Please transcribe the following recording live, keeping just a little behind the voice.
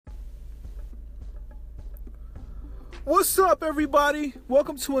What's up, everybody?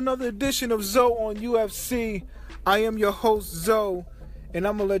 Welcome to another edition of Zoe on UFC. I am your host, Zoe, and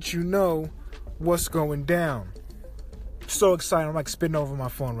I'm going to let you know what's going down. So excited. I'm like spitting over my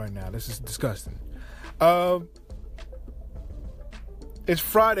phone right now. This is disgusting. It's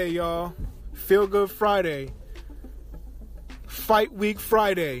Friday, y'all. Feel Good Friday. Fight Week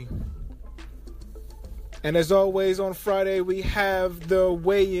Friday. And as always, on Friday, we have the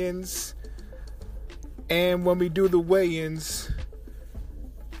weigh-ins. And when we do the weigh-ins,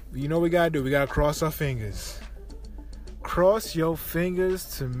 you know what we got to do? We got to cross our fingers. Cross your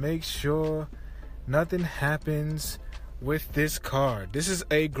fingers to make sure nothing happens with this card. This is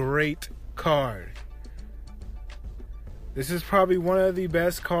a great card. This is probably one of the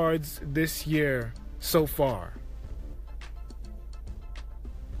best cards this year so far.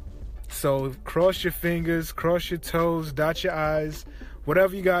 So cross your fingers, cross your toes, dot your I's,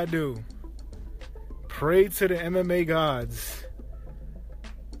 whatever you got to do. Pray to the MMA gods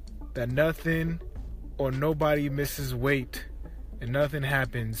that nothing or nobody misses weight and nothing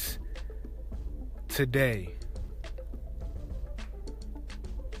happens today.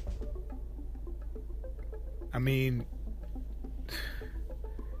 I mean,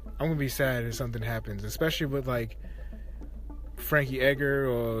 I'm going to be sad if something happens, especially with like Frankie Edgar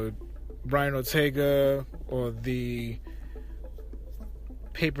or Brian Ortega or the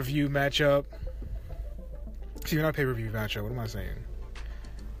pay-per-view matchup. Excuse me, not pay-per-view matchup. What am I saying?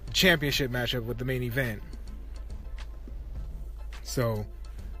 Championship matchup with the main event. So,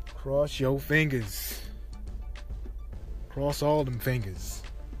 cross your fingers. Cross all them fingers.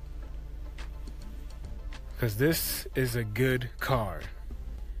 Because this is a good card.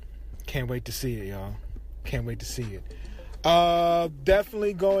 Can't wait to see it, y'all. Can't wait to see it.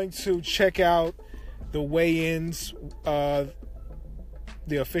 Definitely going to check out the weigh-ins. The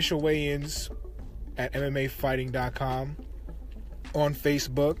official weigh-ins at MMAfighting.com on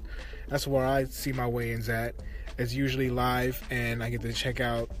Facebook. That's where I see my weigh-ins at. It's usually live, and I get to check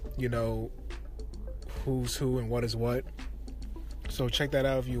out, who's who and what is what. So check that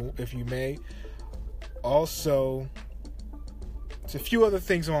out if you may. Also, it's a few other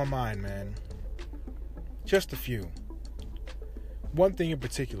things on my mind, man. Just a few. One thing in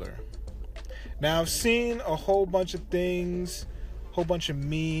particular. Now, I've seen a whole bunch of things, whole bunch of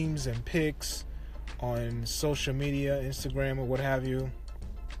memes and pics on social media, Instagram or what have you,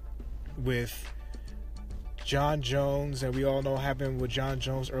 with Jon Jones, and we all know what happened with Jon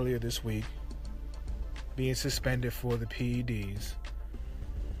Jones earlier this week, being suspended for the PEDs.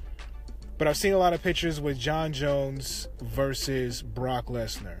 But I've seen a lot of pictures with Jon Jones versus Brock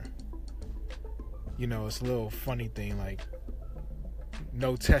Lesnar. It's a little funny thing, like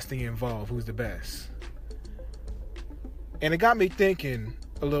no testing involved, who's the best. And it got me thinking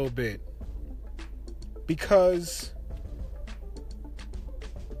a little bit. Because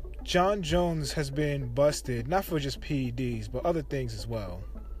Jon Jones has been busted, not for just PEDs, but other things as well.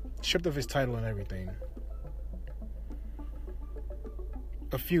 Stripped of his title and everything.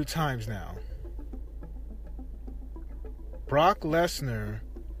 A few times now. Brock Lesnar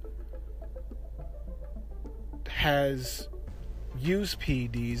has used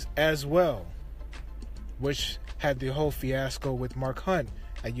PEDs as well, which had the whole fiasco with Mark Hunt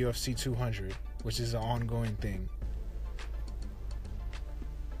at UFC 200. Which is an ongoing thing.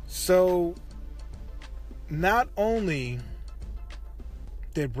 So, not only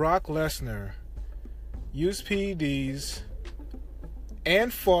did Brock Lesnar use PEDs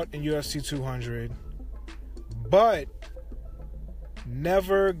and fought in UFC 200, but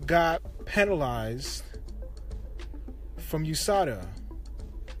never got penalized from USADA.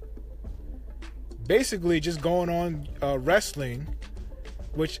 Basically, just going on wrestling,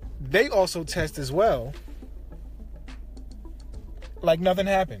 which they also test as well, like nothing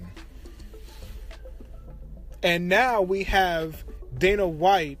happened. And now we have Dana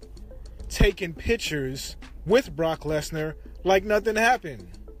White taking pictures with Brock Lesnar like nothing happened.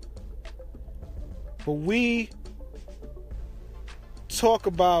 But we talk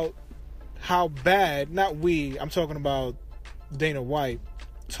about how bad, not we, I'm talking about Dana White,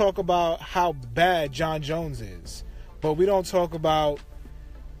 talk about how bad Jon Jones is. But we don't talk about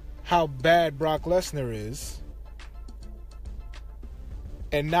how bad Brock Lesnar is,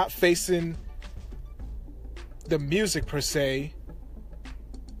 and not facing the music per se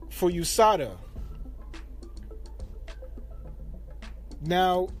for USADA.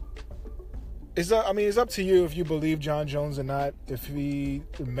 Now, it's up to you if you believe Jon Jones or not, if he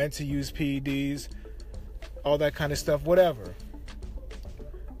meant to use PEDs, all that kind of stuff, whatever.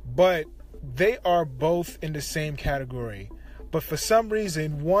 But they are both in the same category. But for some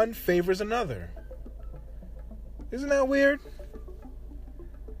reason, one favors another. Isn't that weird?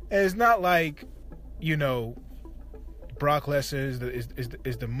 And it's not like, you know, Brock Lesnar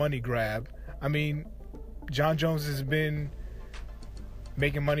is the money grab. I mean, Jon Jones has been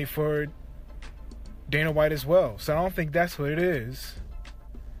making money for Dana White as well. So I don't think that's what it is.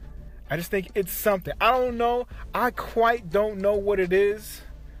 I just think it's something. I don't know. I quite don't know what it is.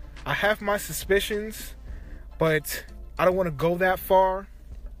 I have my suspicions, but I don't want to go that far.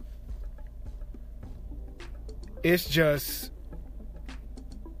 It's just,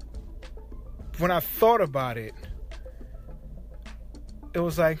 when I thought about it, it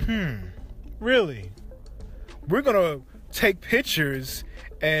was like, really? We're going to take pictures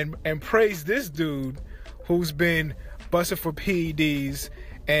and praise this dude who's been busted for PEDs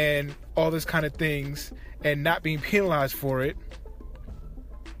and all this kind of things and not being penalized for it.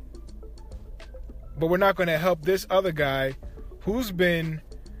 But we're not going to help this other guy who's been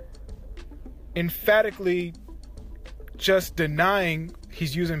emphatically just denying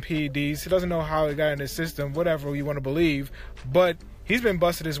he's using PEDs. He doesn't know how he got in his system, whatever you want to believe. But he's been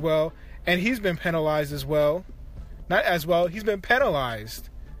busted as well, and he's been penalized as well. Not as well, he's been penalized.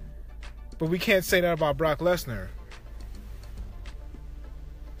 But we can't say that about Brock Lesnar.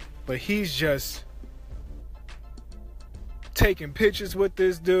 But he's just taking pictures with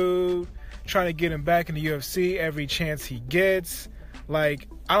this dude, trying to get him back in the UFC every chance he gets. Like,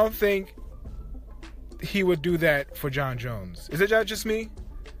 I don't think he would do that for Jon Jones. Is that just me?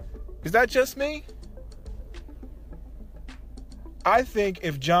 Is that just me? I think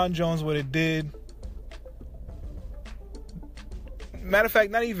if Jon Jones would have did... Matter of fact,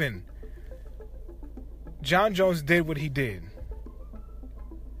 not even. Jon Jones did what he did.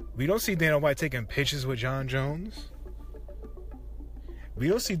 We don't see Dana White taking pictures with Jon Jones. We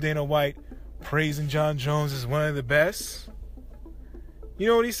don't see Dana White praising Jon Jones as one of the best. You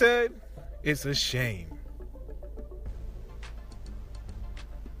know what he said? It's a shame.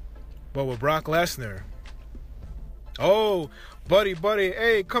 But with Brock Lesnar, oh, buddy,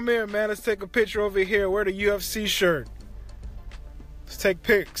 hey, come here, man. Let's take a picture over here. Wear the UFC shirt. Let's take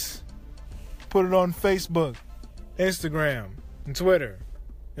pics. Put it on Facebook, Instagram, and Twitter,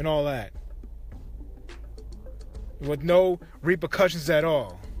 and all that. With no repercussions at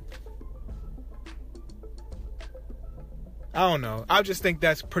all. I don't know. I just think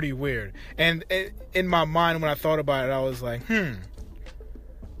that's pretty weird. And in my mind, when I thought about it, I was like,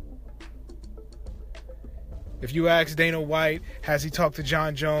 If you ask Dana White, has he talked to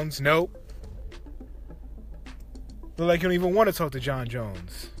Jon Jones? Nope. Look like he don't even want to talk to Jon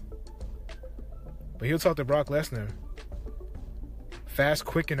Jones. But he'll talk to Brock Lesnar. Fast,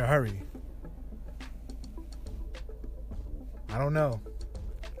 quick, in a hurry. I don't know.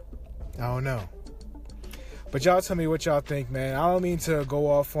 But y'all tell me what y'all think, man. I don't mean to go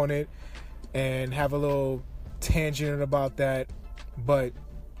off on it and have a little tangent about that, but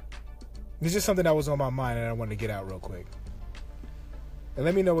it's just something that was on my mind and I wanted to get out real quick. And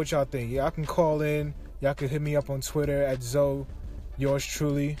let me know what y'all think. Y'all can call in. Y'all can hit me up on Twitter at Zoe, yours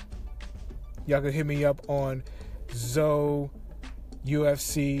truly. Y'all can hit me up on Zoe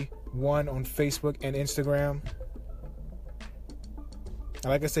UFC 1 on Facebook and Instagram. And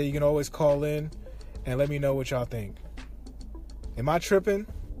like I said, you can always call in and let me know what y'all think. Am I tripping?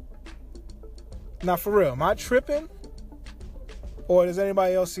 Now, for real, am I tripping? Or does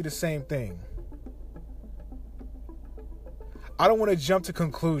anybody else see the same thing? I don't want to jump to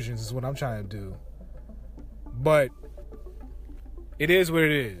conclusions is what I'm trying to do. But it is what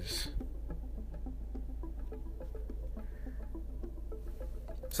it is.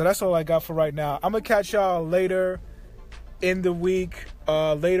 So that's all I got for right now. I'm going to catch y'all later in the week.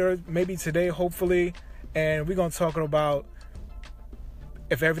 Later, maybe today, hopefully. And we're going to talk about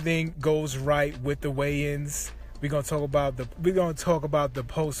if everything goes right with the weigh-ins. We're going to talk about the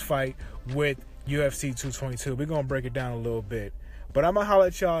post-fight with UFC 222. We're going to break it down a little bit. But I'm going to holler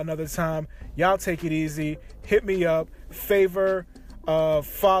at y'all another time. Y'all take it easy. Hit me up. Favor,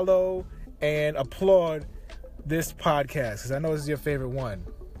 follow, and applaud this podcast, because I know this is your favorite one.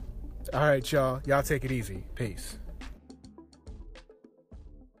 All right, y'all. Y'all take it easy. Peace.